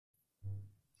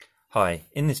Hi,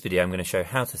 in this video I'm going to show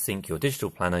how to sync your digital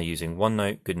planner using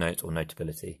OneNote, Goodnotes or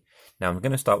Notability. Now I'm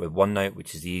going to start with OneNote,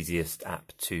 which is the easiest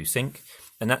app to sync,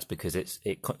 and that's because it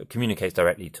communicates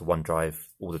directly to OneDrive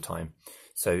all the time.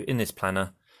 So in this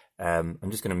planner, I'm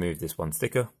just going to move this one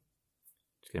sticker,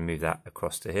 just going to move that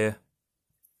across to here,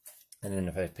 and then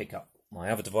if I pick up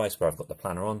my other device where I've got the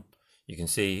planner on, you can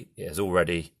see it has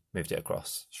already moved it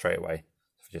across straight away.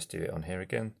 If I just do it on here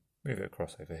again, move it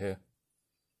across over here,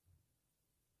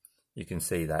 you can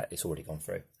see that it's already gone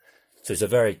through. So it's a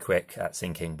very quick at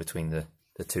syncing between the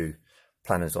two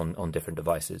planners on different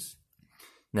devices.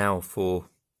 Now for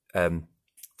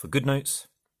Goodnotes,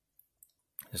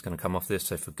 I'm just going to come off this.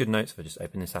 So for Goodnotes, if I just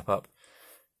open this app up,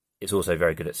 it's also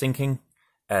very good at syncing.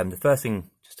 The first thing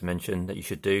just to mention that you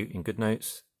should do in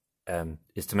Goodnotes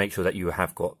is to make sure that you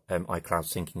have got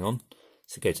iCloud syncing on.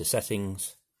 So go to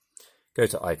Settings, go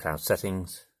to iCloud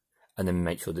Settings, and then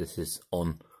make sure this is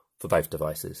on for both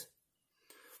devices.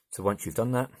 So once you've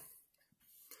done that,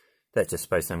 let's just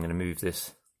suppose I'm going to move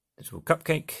this little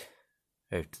cupcake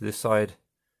over to this side.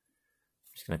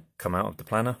 I'm just going to come out of the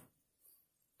planner.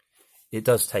 It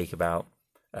does take about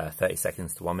 30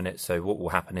 seconds to 1 minute. So what will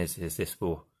happen is this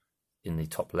will, in the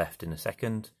top left in a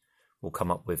second, will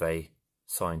come up with a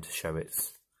sign to show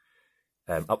it's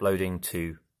uploading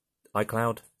to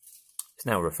iCloud. It's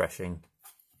now refreshing.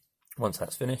 Once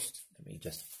that's finished, let me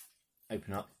just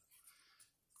open up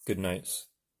Goodnotes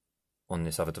on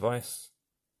this other device.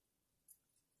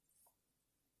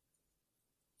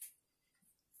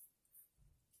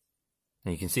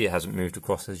 And you can see it hasn't moved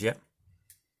across as yet.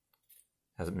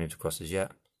 Let me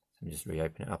just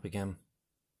reopen it up again.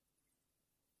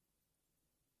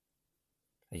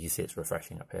 And you see it's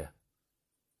refreshing up here.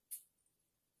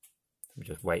 Let me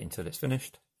just wait until it's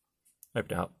finished.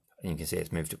 Open it up and you can see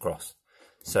it's moved across.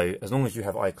 So as long as you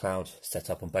have iCloud set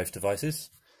up on both devices,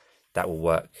 that will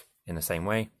work in the same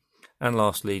way. And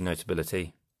lastly,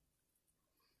 Notability,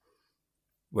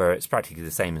 where it's practically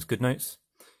the same as Goodnotes.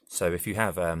 So if you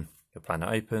have your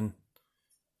planner open,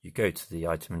 you go to the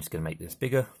item. I'm just going to make this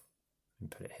bigger and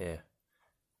put it here,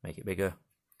 make it bigger.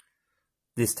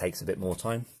 This takes a bit more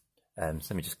time, so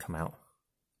let me just come out.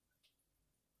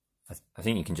 I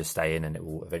think you can just stay in and it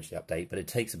will eventually update, but it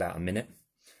takes about a minute.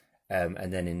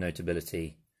 And then in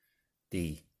Notability,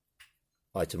 the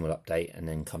item will update and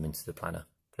then come into the planner.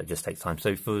 But it just takes time.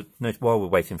 So while we're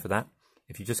waiting for that,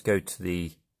 if you just go to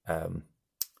the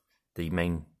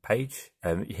main page,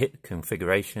 you hit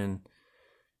configuration,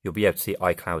 you'll be able to see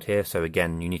iCloud here. So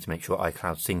again, you need to make sure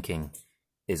iCloud syncing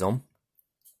is on,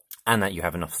 and that you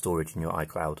have enough storage in your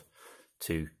iCloud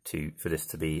for this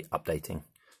to be updating.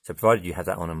 So provided you have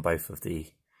that on both of the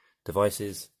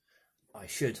devices, I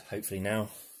should hopefully now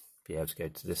be able to go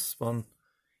to this one,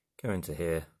 go into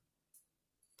here,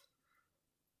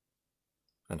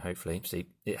 and hopefully, see,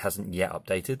 it hasn't yet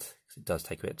updated because it does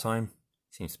take a bit of time.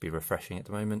 It seems to be refreshing at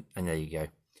the moment, and there you go.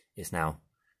 It's now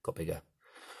got bigger.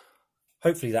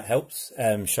 Hopefully that helps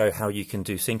show how you can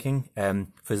do syncing.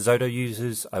 For Zodo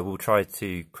users, I will try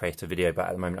to create a video, but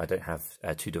at the moment I don't have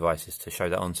two devices to show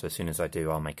that on. So as soon as I do,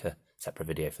 I'll make a separate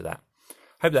video for that.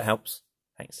 Hope that helps.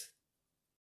 Thanks.